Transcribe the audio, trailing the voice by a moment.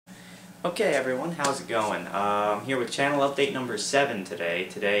Okay everyone, how's it going? I'm here with channel update number 7 today.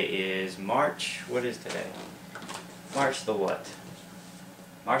 Today is March, what is today? March the what?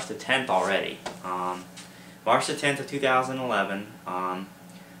 March the 10th already. March the 10th of 2011.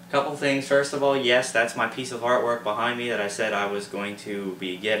 Couple things. First of all, yes, that's my piece of artwork behind me that I said I was going to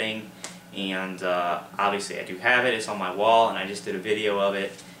be getting. And obviously I do have it. It's on my wall and I just did a video of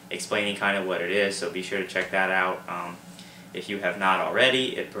it explaining kind of what it is, so be sure to check that out. If you have not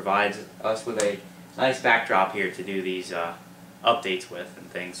already, it provides us with a nice backdrop here to do these updates with and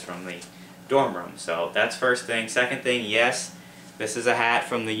things from the dorm room. So that's first thing. Second thing, yes, this is a hat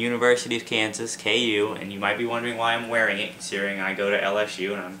from the University of Kansas, KU, and you might be wondering why I'm wearing it, considering I go to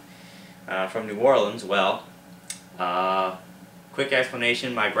LSU and I'm from New Orleans. Well, quick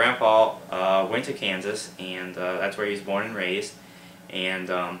explanation, my grandpa went to Kansas, and that's where he was born and raised,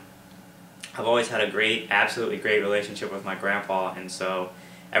 and I've always had a absolutely great relationship with my grandpa, and so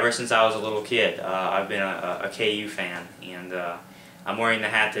ever since I was a little kid, I've been a KU fan, and I'm wearing the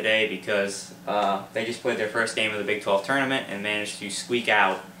hat today because they just played their first game of the Big 12 tournament and managed to squeak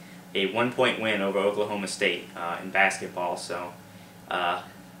out a 1-point win over Oklahoma State in basketball. So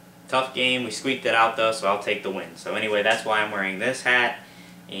tough game. We squeaked it out though, so I'll take the win. So anyway, that's why I'm wearing this hat,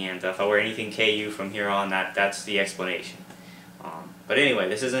 and if I wear anything KU from here on, that's the explanation. But anyway,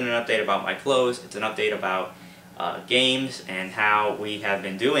 this isn't an update about my clothes, it's an update about games and how we have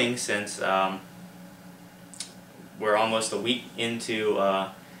been doing since we're almost a week into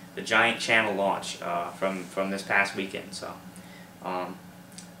the giant channel launch from this past weekend. So a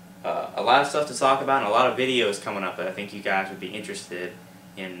lot of stuff to talk about and a lot of videos coming up that I think you guys would be interested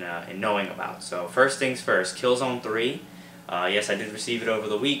in knowing about. So first things first, Killzone 3. Yes, I did receive it over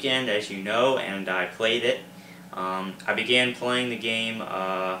the weekend, as you know, and I played it. I began playing the game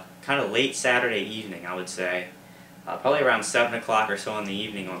kind of late Saturday evening, I would say. Probably around 7 o'clock or so in the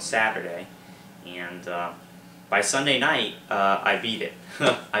evening on Saturday. And by Sunday night, I beat it.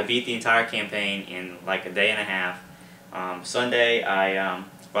 I beat the entire campaign in like a day and a half. Sunday, I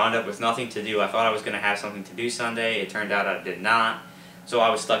wound up with nothing to do. I thought I was going to have something to do Sunday. It turned out I did not. So I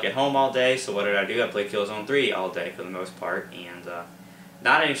was stuck at home all day, so what did I do? I played Killzone 3 all day for the most part, and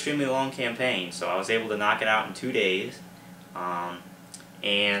not an extremely long campaign, so I was able to knock it out in 2 days.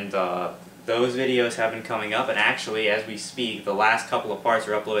 Those videos have been coming up, and actually, as we speak, the last couple of parts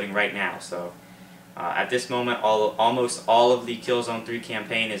are uploading right now. So at this moment, almost all of the Killzone 3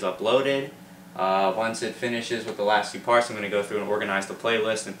 campaign is uploaded. Once it finishes with the last 2 parts, I'm going to go through and organize the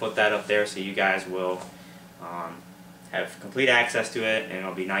playlist and put that up there so you guys will have complete access to it, and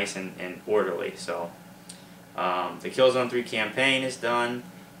it'll be nice and orderly. So the Killzone 3 campaign is done,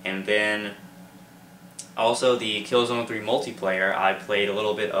 and then also the Killzone 3 multiplayer. I played a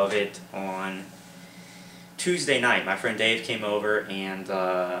little bit of it on Tuesday night. My friend Dave came over and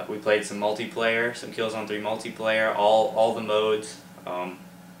we played some multiplayer, some Killzone 3 multiplayer, all the modes, a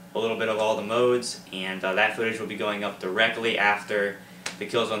little bit of all the modes, and that footage will be going up directly after the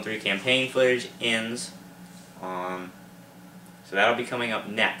Killzone 3 campaign footage ends. So that'll be coming up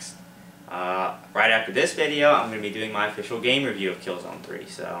next. Right after this video, I'm going to be doing my official game review of Killzone 3,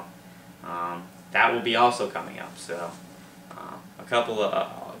 so that will be also coming up. So a couple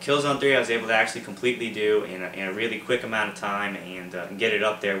of Killzone 3 I was able to actually completely do in a really quick amount of time and get it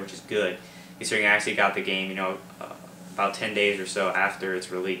up there, which is good, considering I actually got the game, you know, about 10 days or so after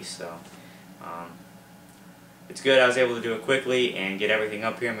its release. So it's good I was able to do it quickly and get everything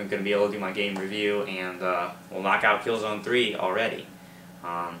up here. I'm going to be able to do my game review, and we'll knock out Killzone 3 already.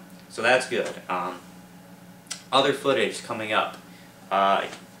 So that's good. Other footage coming up.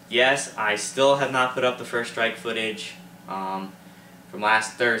 Yes, I still have not put up the First Strike footage from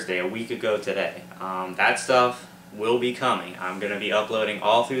last Thursday, a week ago today. That stuff will be coming. I'm going to be uploading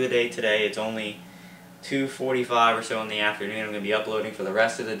all through the day today. It's only 2:45 or so in the afternoon. I'm going to be uploading for the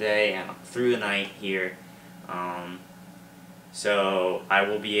rest of the day and through the night here. So I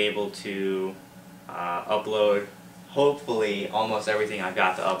will be able to upload hopefully almost everything I've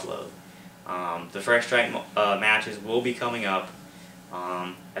got to upload. The First Strike matches will be coming up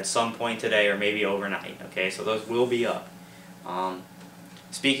at some point today or maybe overnight. Okay, so those will be up.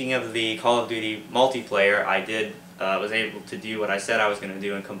 Speaking of the Call of Duty multiplayer, I was able to do what I said I was going to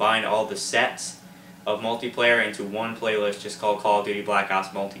do and combine all the sets of multiplayer into one playlist just called Call of Duty Black Ops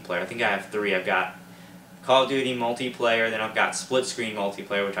Multiplayer. I think I have 3. I've got Call of Duty multiplayer, then I've got split screen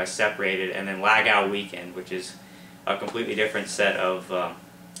multiplayer, which I separated, and then Lag Out Weekend, which is a completely different set of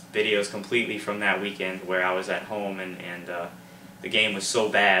videos completely from that weekend where I was at home and the game was so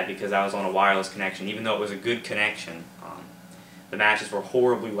bad because I was on a wireless connection. Even though it was a good connection, the matches were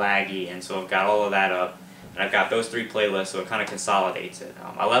horribly laggy, and so I've got all of that up. And I've got those 3 playlists, so it kind of consolidates it.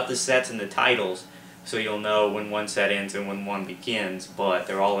 I left the sets and the titles so you'll know when one set ends and when one begins, but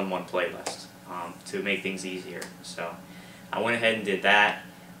they're all in one playlist to make things easier. So I went ahead and did that.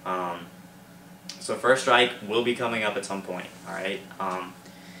 So First Strike will be coming up at some point, alright?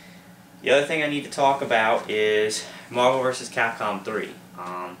 The other thing I need to talk about is Marvel vs. Capcom 3.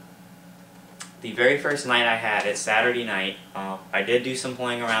 The very first night I had it, Saturday night, I did do some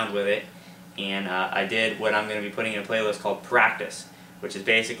playing around with it, and I did what I'm going to be putting in a playlist called Practice, which is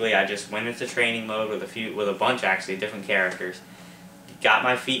basically I just went into training mode with a bunch actually different characters, got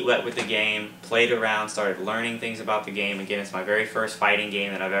my feet wet with the game, played around, started learning things about the game. Again, it's my very first fighting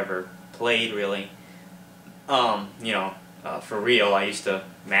game that I've ever played, really. You know, for real, I used to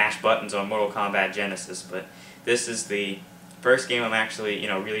mash buttons on Mortal Kombat Genesis, but this is the first game I'm actually, you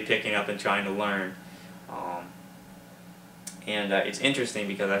know, really picking up and trying to learn. It's interesting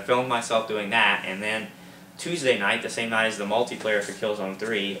because I filmed myself doing that, and then Tuesday night, the same night as the multiplayer for Killzone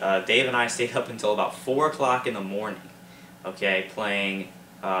 3, Dave and I stayed up until about 4 o'clock in the morning, okay, playing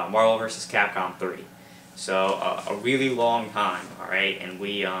Marvel vs. Capcom 3. So a really long time, alright, and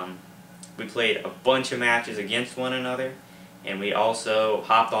we played a bunch of matches against one another, and we also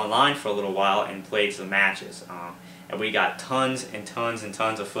hopped online for a little while and played some matches. And we got tons and tons and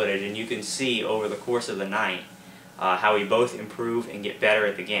tons of footage, and you can see over the course of the night how we both improve and get better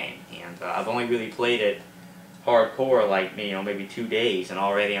at the game. And I've only really played it hardcore like, you know, maybe 2 days, and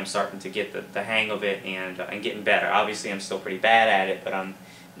already I'm starting to get the hang of it and getting better. Obviously I'm still pretty bad at it, but I'm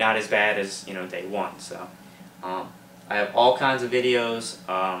not as bad as, you know, day one. So I have all kinds of videos.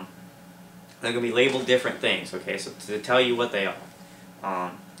 They're going to be labeled different things, okay, so to tell you what they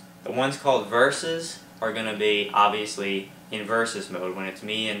are. The ones called Versus are going to be obviously in Versus mode when it's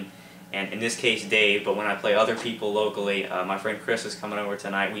me and in this case Dave, but when I play other people locally, my friend Chris is coming over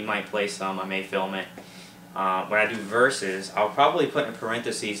tonight, we might play some, I may film it. When I do Versus, I'll probably put in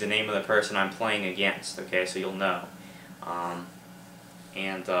parentheses the name of the person I'm playing against, okay, so you'll know.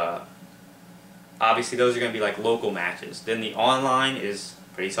 Obviously those are going to be like local matches. Then the online is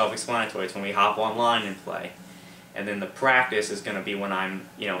pretty self-explanatory. It's when we hop online and play. And then the practice is going to be when I'm,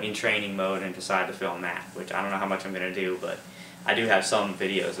 you know, in training mode and decide to film that, which I don't know how much I'm going to do, but I do have some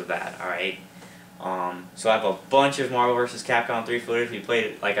videos of that, alright? So I have a bunch of Marvel vs. Capcom 3 footage. We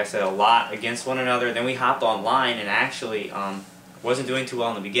played, like I said, a lot against one another. Then we hopped online and actually wasn't doing too well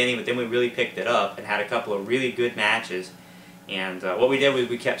in the beginning, but then we really picked it up and had a couple of really good matches. And what we did was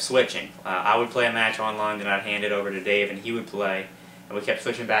we kept switching. I would play a match online, then I'd hand it over to Dave, and he would play. And we kept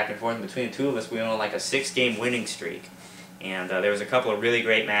switching back and forth. And between the two of us, we went on like a 6-game winning streak. And there was a couple of really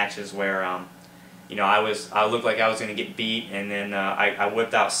great matches where, you know, I looked like I was going to get beat, and then I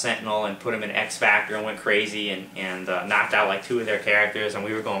whipped out Sentinel and put him in X Factor and went crazy and knocked out like 2 of their characters, and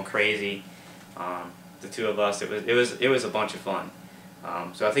we were going crazy. The two of us, it was a bunch of fun.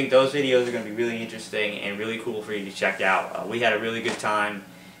 So I think those videos are going to be really interesting and really cool for you to check out. We had a really good time,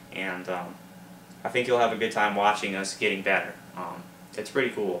 and I think you'll have a good time watching us getting better. It's pretty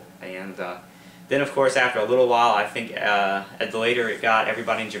cool. And then, of course, after a little while, I think the later it got,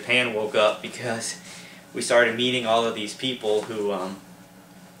 everybody in Japan woke up because we started meeting all of these people who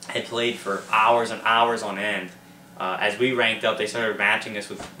had played for hours and hours on end. As we ranked up, they started matching us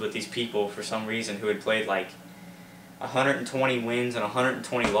with these people for some reason who had played like 120 wins and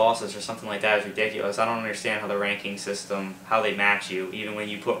 120 losses or something like that. Is ridiculous. I don't understand how the ranking system, how they match you. Even when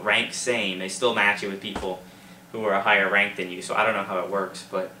you put rank same, they still match you with people who are a higher rank than you. So I don't know how it works,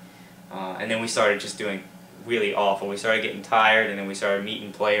 but and then we started just doing really awful. We started getting tired, and then we started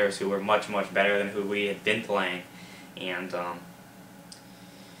meeting players who were much, much better than who we had been playing. And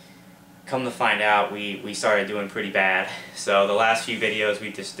come to find out, we started doing pretty bad. So the last few videos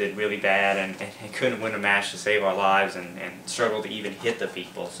we just did really bad and couldn't win a match to save our lives and struggled to even hit the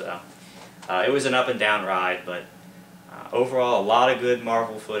people. So it was an up and down ride, but overall a lot of good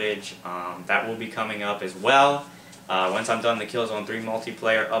Marvel footage. That will be coming up as well. Once I'm done the Killzone 3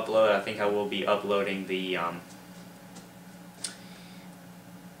 multiplayer upload, I think I will be uploading the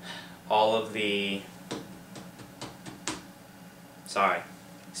all of the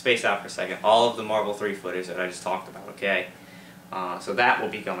spaced out for a second, all of the Marvel 3 footage that I just talked about, okay? So that will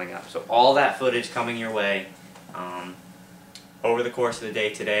be coming up. So all that footage coming your way over the course of the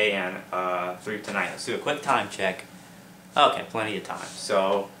day today and through tonight. Let's do a quick time check. Okay, plenty of time.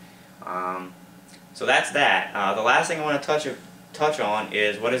 So so that's that. The last thing I want to touch on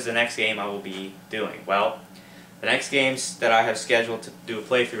is what is the next game I will be doing. Well, the next games that I have scheduled to do a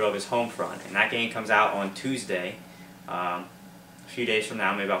playthrough of is Homefront, and that game comes out on Tuesday, a few days from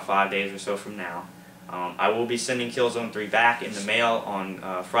now, maybe about 5 days or so from now. I will be sending Killzone 3 back in the mail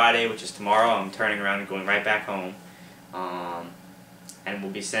on Friday, which is tomorrow. I'm turning around and going right back home, and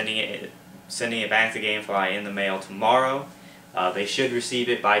we'll be sending it back to GameFly in the mail tomorrow. They should receive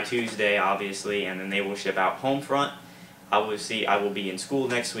it by Tuesday, obviously, and then they will ship out Homefront. Obviously, I will be in school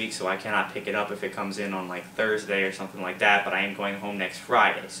next week, so I cannot pick it up if it comes in on like Thursday or something like that, but I am going home next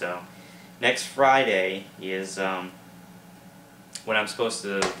Friday. So next Friday is when I'm supposed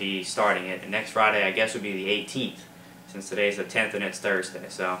to be starting it, and next Friday I guess would be the 18th, since today's the 10th and it's Thursday.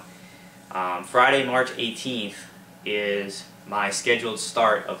 So Friday, March 18th is my scheduled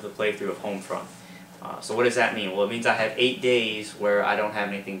start of the playthrough of Homefront. So what does that mean? Well, it means I have 8 days where I don't have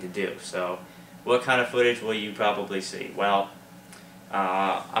anything to do. So what kind of footage will you probably see? Well,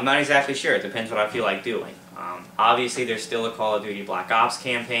 I'm not exactly sure. It depends what I feel like doing. Obviously, there's still a Call of Duty Black Ops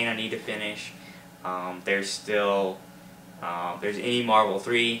campaign I need to finish. There's still there's any Marvel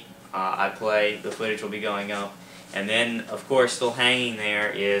 3 I play. The footage will be going up. And then, of course, still hanging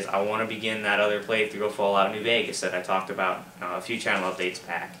there is I want to begin that other playthrough of Fallout New Vegas that I talked about a few channel updates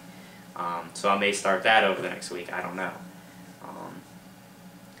back. So I may start that over the next week. I don't know.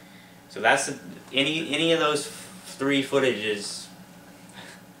 So that's any of those 3 footages.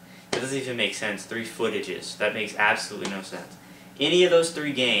 It doesn't even make sense. 3 footages. That makes absolutely no sense. Any of those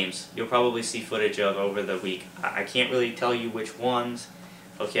 3 games, you'll probably see footage of over the week. I can't really tell you which ones,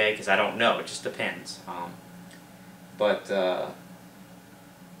 okay, because I don't know. It just depends. You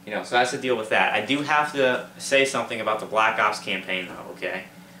know, so that's the deal with that. I do have to say something about the Black Ops campaign, though, okay?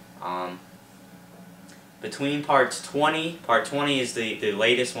 Between parts 20, part 20 is the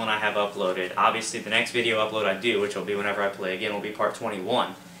latest one I have uploaded. Obviously, the next video upload I do, which will be whenever I play again, will be part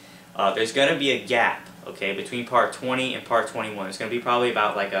 21. There's going to be a gap, okay, between part 20 and part 21. It's going to be probably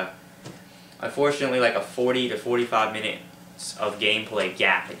about like unfortunately, like a 40 to 45 minutes of gameplay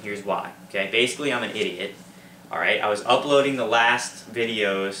gap, and here's why, okay? Basically, I'm an idiot, alright? I was uploading the last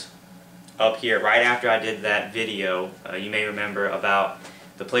videos up here right after I did that video, you may remember, about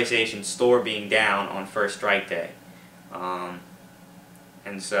the PlayStation Store being down on First Strike Day.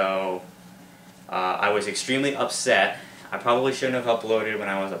 And so I was extremely upset. I probably shouldn't have uploaded when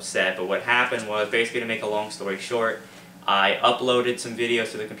I was upset, but what happened was, basically to make a long story short, I uploaded some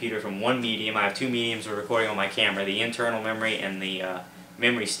videos to the computer from one medium. I have 2 mediums of recording on my camera, the internal memory and the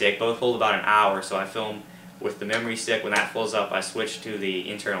memory stick. Both hold about an hour, so I film with the memory stick. When that fills up, I switch to the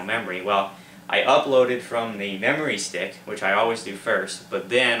internal memory. Well, I uploaded from the memory stick, which I always do first, but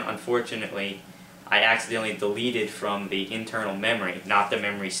then, unfortunately, I accidentally deleted from the internal memory, not the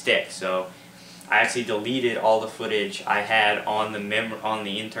memory stick. So I actually deleted all the footage I had on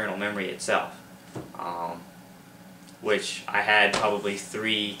the internal memory itself, which I had probably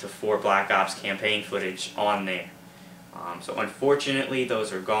 3 to 4 Black Ops campaign footage on there. So unfortunately,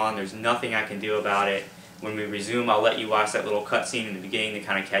 those are gone. There's nothing I can do about it. When we resume, I'll let you watch that little cutscene in the beginning to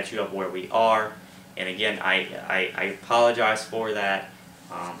kind of catch you up where we are. And again, I apologize for that.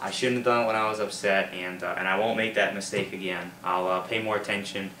 I shouldn't have done it when I was upset, and I won't make that mistake again. I'll pay more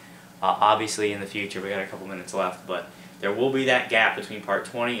attention, obviously, in the future. We got a couple minutes left, but there will be that gap between part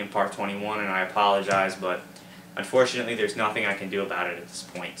 20 and part 21, and I apologize, but unfortunately, there's nothing I can do about it at this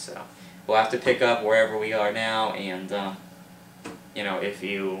point. So we'll have to pick up wherever we are now, and you know, if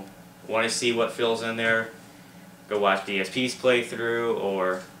you want to see what fills in there, go watch DSP's playthrough,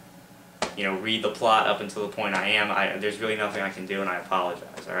 or you know, read the plot up until the point I am. There's really nothing I can do, and I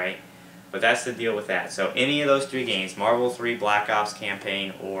apologize, alright? But that's the deal with that. So any of those 3 games, Marvel 3, Black Ops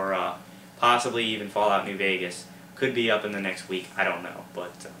campaign, or possibly even Fallout New Vegas, could be up in the next week. I don't know,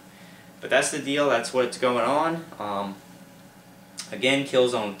 but that's the deal. That's what's going on. Again,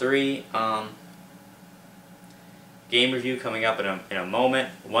 Killzone 3. Game review coming up in a moment.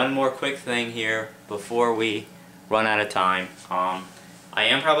 One more quick thing here before we run out of time. I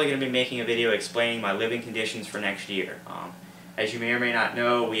am probably going to be making a video explaining my living conditions for next year. As you may or may not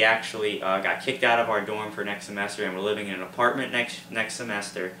know, we actually got kicked out of our dorm for next semester, and we're living in an apartment next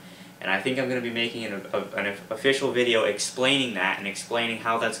semester. And I think I'm going to be making an official video explaining that, and explaining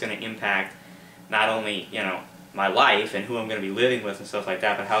how that's going to impact not only, you know, my life and who I'm going to be living with and stuff like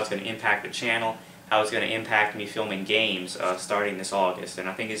that, but how it's going to impact the channel, how it's going to impact me filming games starting this August. And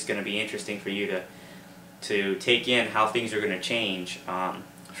I think it's going to be interesting for you to take in how things are going to change,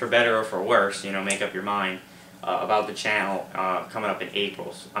 for better or for worse. You know, make up your mind about the channel coming up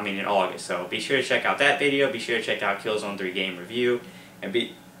in August. So be sure to check out that video. Be sure to check out Killzone 3 game review, and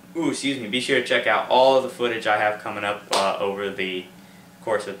be sure to check out all of the footage I have coming up over the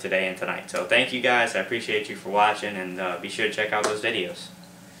course of today and tonight. So thank you guys. I appreciate you for watching, and be sure to check out those videos.